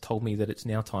 God's told me that it's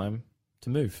now time to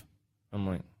move. I'm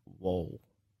like, whoa.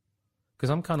 Because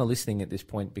I'm kind of listening at this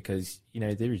point because, you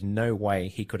know, there is no way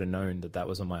he could have known that that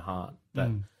was on my heart,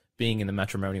 that being in the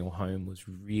matrimonial home was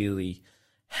really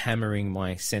hammering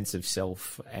my sense of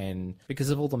self, and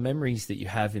because of all the memories that you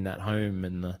have in that home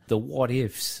and the what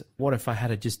ifs. What if I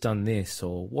had just done this,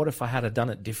 or what if I had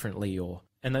done it differently,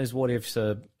 and those what ifs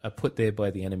are put there by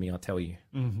the enemy, I'll tell you.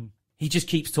 Mm-hmm. He just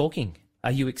keeps talking.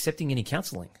 Are you accepting any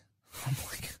counselling? I'm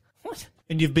like, what?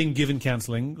 And you've been given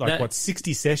counselling,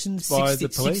 60 sessions by the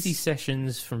police? 60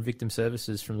 sessions from victim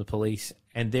services from the police,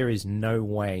 and there is no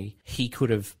way he could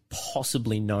have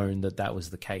possibly known that that was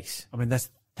the case. I mean, that's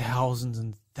thousands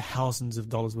and thousands of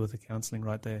dollars worth of counselling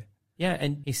right there. Yeah,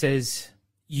 and he says,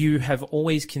 "You have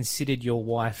always considered your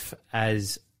wife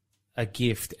as a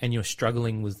gift and you're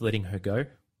struggling with letting her go.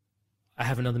 I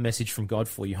have another message from God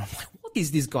for you." I'm like, what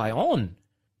is this guy on?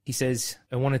 He says,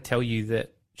 "I want to tell you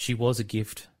that she was a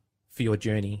gift for your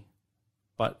journey,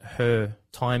 but her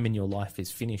time in your life is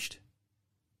finished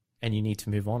and you need to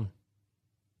move on."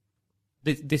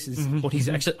 This is what he's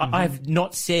actually... I have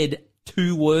not said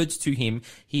 2 words to him.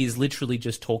 He is literally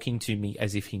just talking to me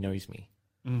as if he knows me.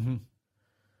 Mm-hmm.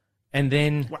 And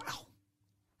then... Wow.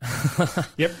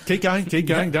 Yep, keep going.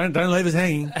 Don't leave us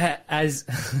hanging. As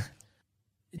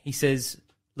he says,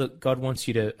 look, God wants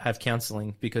you to have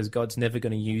counselling because God's never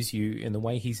going to use you in the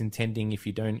way he's intending if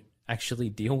you don't actually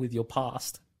deal with your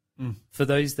past. For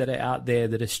those that are out there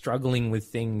that are struggling with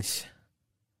things,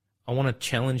 I want to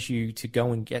challenge you to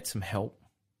go and get some help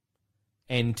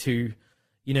and to,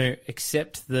 you know,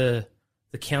 accept the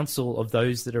counsel of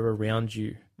those that are around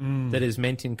you that is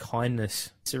meant in kindness.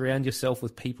 Surround yourself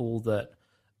with people that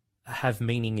have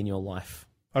meaning in your life.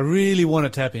 I really want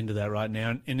to tap into that right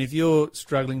now. And if you're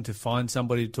struggling to find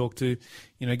somebody to talk to,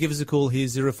 you know, give us a call here,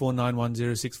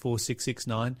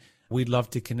 0491064669. We'd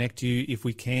love to connect you if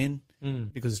we can,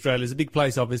 because Australia's a big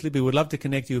place, obviously, but we'd love to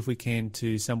connect you if we can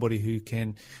to somebody who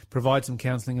can provide some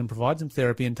counselling and provide some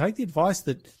therapy and take the advice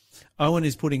that Owen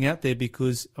is putting out there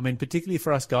because, I mean, particularly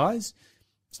for us guys,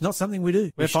 it's not something we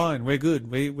do. We're fine. We're good.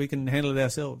 We can handle it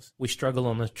ourselves. We struggle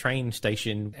on the train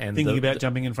station and thinking about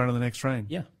jumping in front of the next train.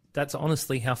 Yeah. That's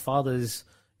honestly how fathers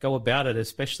go about it,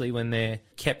 especially when they're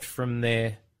kept from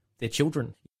their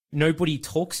children. Nobody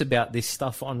talks about this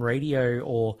stuff on radio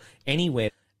or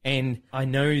anywhere. And I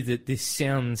know that this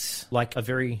sounds like a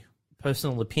very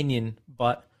personal opinion,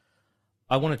 but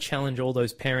I want to challenge all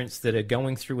those parents that are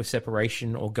going through a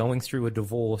separation or going through a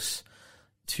divorce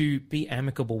to be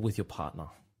amicable with your partner.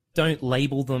 Don't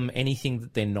label them anything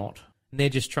that they're not. They're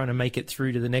just trying to make it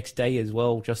through to the next day as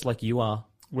well, just like you are.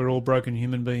 We're all broken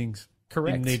human beings.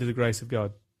 Correct. In need of the grace of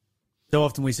God. So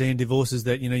often we see in divorces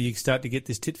that, you know, you start to get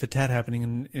this tit for tat happening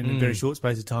and in a very short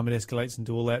space of time it escalates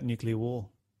into all-out nuclear war.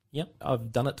 Yep,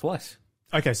 I've done it twice.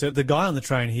 Okay, so the guy on the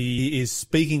train, he is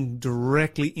speaking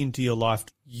directly into your life.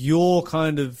 You're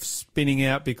kind of spinning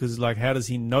out because, like, how does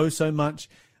he know so much?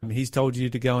 He's told you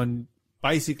to go and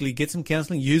basically get some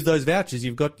counselling, use those vouchers.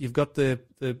 You've got the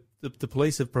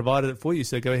police have provided it for you,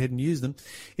 so go ahead and use them.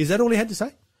 Is that all he had to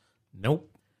say? Nope.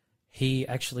 He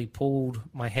actually pulled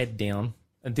my head down,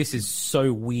 and this is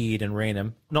so weird and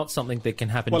random. Not something that can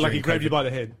happen. Well, like he grabbed you by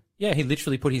the head? Yeah, he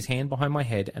literally put his hand behind my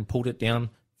head and pulled it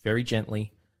down very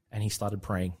gently, and he started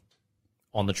praying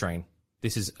on the train.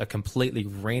 This is a completely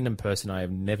random person I have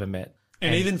never met.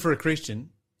 And even for a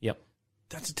Christian? Yep.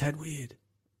 That's a tad weird.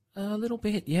 A little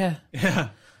bit, yeah.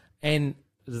 Yeah. And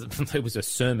it was a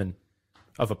sermon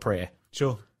of a prayer.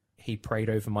 Sure. He prayed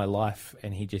over my life,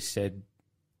 and he just said,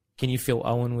 can you fill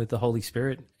Owen with the Holy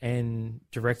Spirit and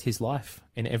direct his life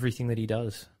in everything that he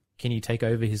does? Can you take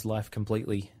over his life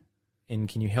completely? And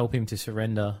can you help him to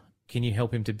surrender? Can you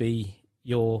help him to be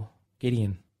your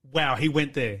Gideon? Wow, he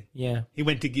went there. Yeah. He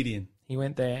went to Gideon. He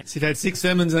went there. So you've had 6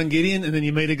 sermons on Gideon, and then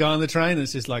you meet a guy on the train, and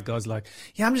it's just like, God's like,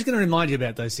 yeah, I'm just going to remind you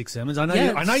about those 6 sermons. I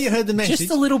know you heard the message.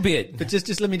 Just a little bit. But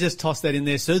just let me just toss that in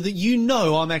there so that you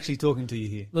know I'm actually talking to you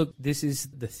here. Look, this is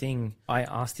the thing. I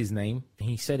asked his name.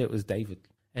 He said it was David.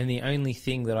 And the only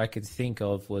thing that I could think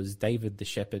of was David the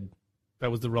shepherd.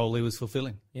 That was the role he was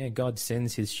fulfilling. Yeah, God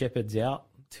sends his shepherds out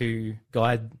to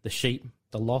guide the sheep,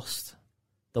 the lost,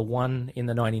 the one in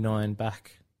the 99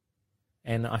 back.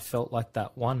 And I felt like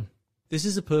that one. This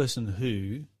is a person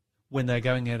who, when they're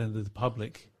going out into the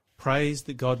public, prays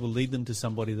that God will lead them to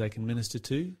somebody they can minister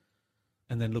to,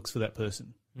 and then looks for that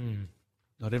person.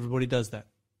 Not everybody does that.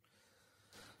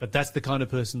 But that's the kind of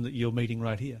person that you're meeting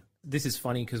right here. This is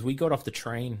funny because we got off the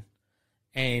train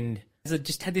and I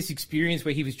just had this experience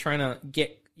where he was trying to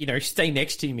get, stay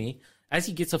next to me. As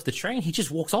he gets off the train, he just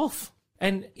walks off.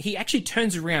 And he actually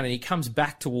turns around and he comes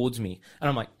back towards me. And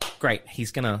I'm like, great,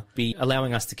 he's going to be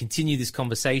allowing us to continue this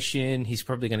conversation. He's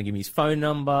probably going to give me his phone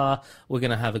number. We're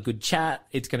going to have a good chat.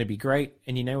 It's going to be great.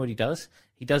 And you know what he does?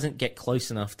 He doesn't get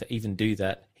close enough to even do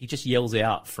that. He just yells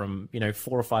out from, 4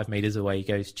 or 5 meters away. He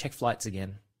goes, check flights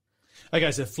again.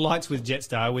 Okay, so flights with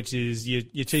Jetstar, which is your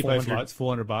cheapo flights,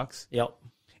 $400. Yep.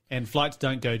 And flights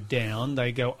don't go down,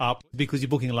 they go up because you're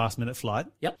booking a last-minute flight.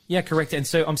 Yep. Yeah, correct. And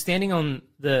so I'm standing on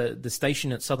the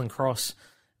station at Southern Cross,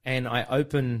 and I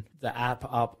open the app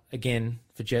up again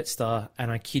for Jetstar,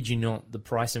 and I kid you not, the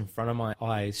price in front of my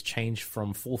eyes changed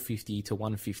from $450 to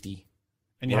 $150.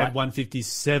 And you had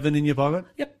 $157 in your pocket?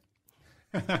 Yep.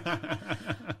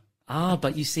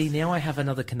 But you see, now I have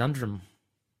another conundrum.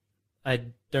 I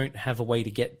don't have a way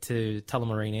to get to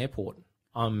Tullamarine Airport.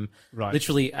 I'm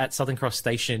literally at Southern Cross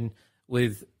Station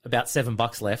with about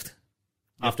 $7 left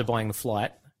after buying the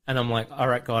flight. And I'm like, all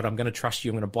right, God, I'm going to trust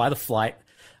you. I'm going to buy the flight.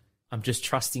 I'm just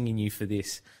trusting in you for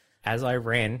this. As I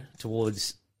ran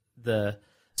towards the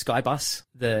Skybus,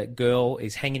 the girl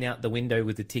is hanging out the window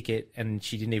with the ticket and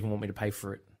she didn't even want me to pay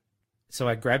for it. So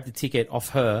I grabbed the ticket off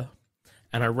her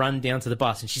and I run down to the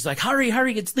bus and she's like, hurry,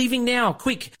 it's leaving now,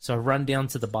 quick. So I run down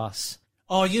to the bus.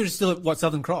 Oh, you're still at,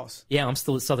 Southern Cross? Yeah, I'm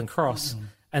still at Southern Cross.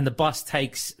 And the bus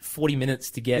takes 40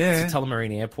 minutes to get to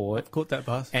Tullamarine Airport. I've caught that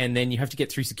bus. And then you have to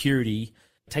get through security.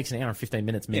 It takes an hour and 15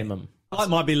 minutes minimum. I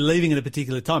might be leaving at a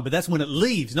particular time, but that's when it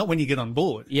leaves, not when you get on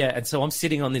board. Yeah, and so I'm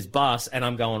sitting on this bus and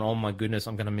I'm going, oh my goodness,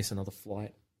 I'm going to miss another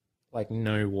flight. Like,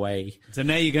 no way. So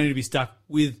now you're going to be stuck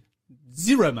with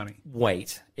zero money.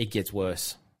 Wait, it gets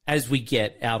worse. As we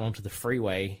get out onto the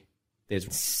freeway,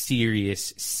 there's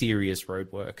serious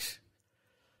roadworks.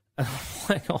 And I'm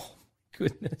like, oh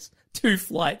goodness, 2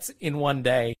 flights in one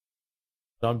day.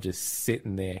 I'm just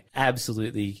sitting there,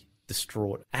 absolutely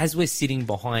distraught. As we're sitting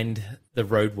behind the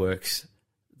roadworks,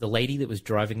 the lady that was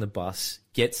driving the bus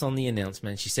gets on the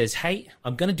announcement. She says, hey,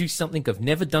 I'm going to do something I've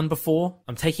never done before.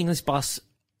 I'm taking this bus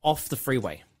off the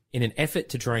freeway in an effort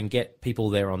to try and get people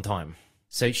there on time.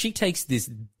 So she takes this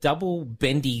double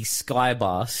bendy sky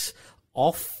bus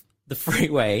off the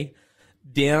freeway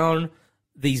down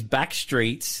these back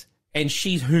streets and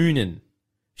she's hooning.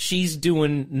 She's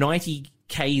doing 90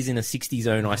 Ks in a 60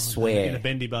 zone, I swear. In a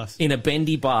bendy bus. In a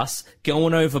bendy bus,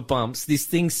 going over bumps. This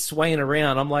thing's swaying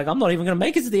around. I'm like, I'm not even going to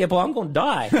make it to the airport. I'm going to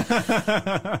die.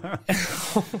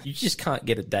 You just can't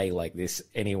get a day like this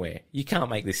anywhere. You can't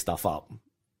make this stuff up.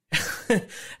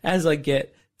 As I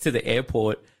get to the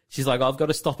airport, she's like, I've got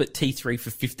to stop at T3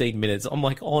 for 15 minutes. I'm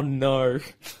like, oh no.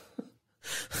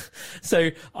 So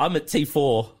I'm at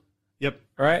T4. Yep.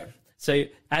 Right? So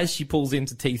as she pulls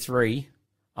into T3,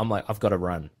 I'm like, I've got to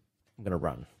run. I'm going to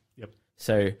run. Yep.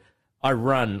 So I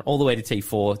run all the way to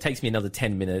T4. It takes me another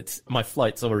 10 minutes. My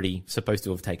flight's already supposed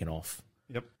to have taken off.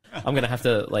 Yep. I'm going to have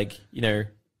to,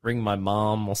 ring my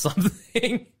mom or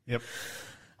something. Yep.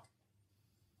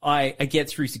 I get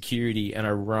through security and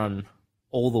I run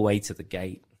all the way to the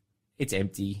gate. It's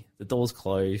empty. The door's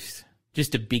closed.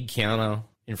 Just a big counter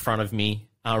in front of me.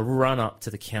 I run up to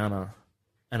the counter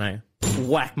and I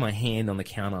whack my hand on the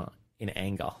counter in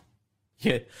anger.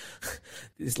 Yeah.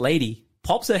 This lady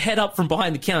pops her head up from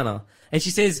behind the counter and she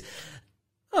says,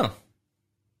 oh,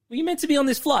 were you meant to be on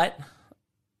this flight?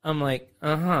 I'm like,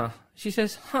 uh-huh. She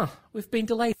says, we've been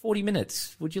delayed 40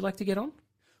 minutes. Would you like to get on?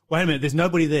 Wait a minute, there's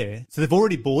nobody there. So they've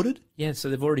already boarded? Yeah, so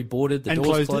they've already boarded. The And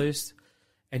door's closed it?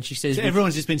 And she says... So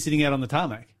everyone's just been sitting out on the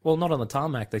tarmac? Well, not on the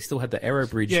tarmac. They still had the aero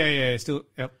bridge. Yeah, still,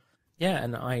 yep. Yeah,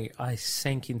 and I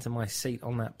sank into my seat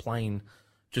on that plane,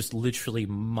 just literally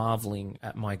marveling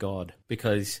at my God,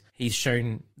 because he's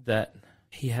shown that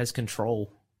he has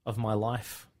control of my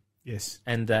life. Yes.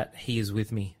 And that he is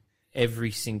with me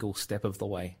every single step of the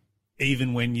way.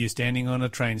 Even when you're standing on a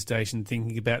train station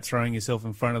thinking about throwing yourself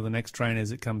in front of the next train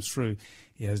as it comes through,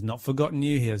 he has not forgotten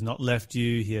you. He has not left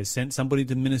you. He has sent somebody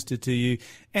to minister to you.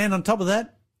 And on top of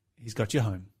that, he's got you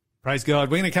home. Praise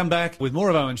God. We're going to come back with more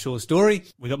of Owen Shaw's story.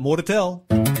 We've got more to tell.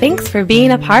 Thanks for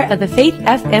being a part of the Faith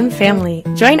FM family.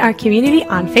 Join our community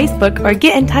on Facebook or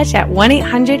get in touch at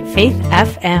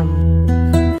 1-800-FAITH-FM.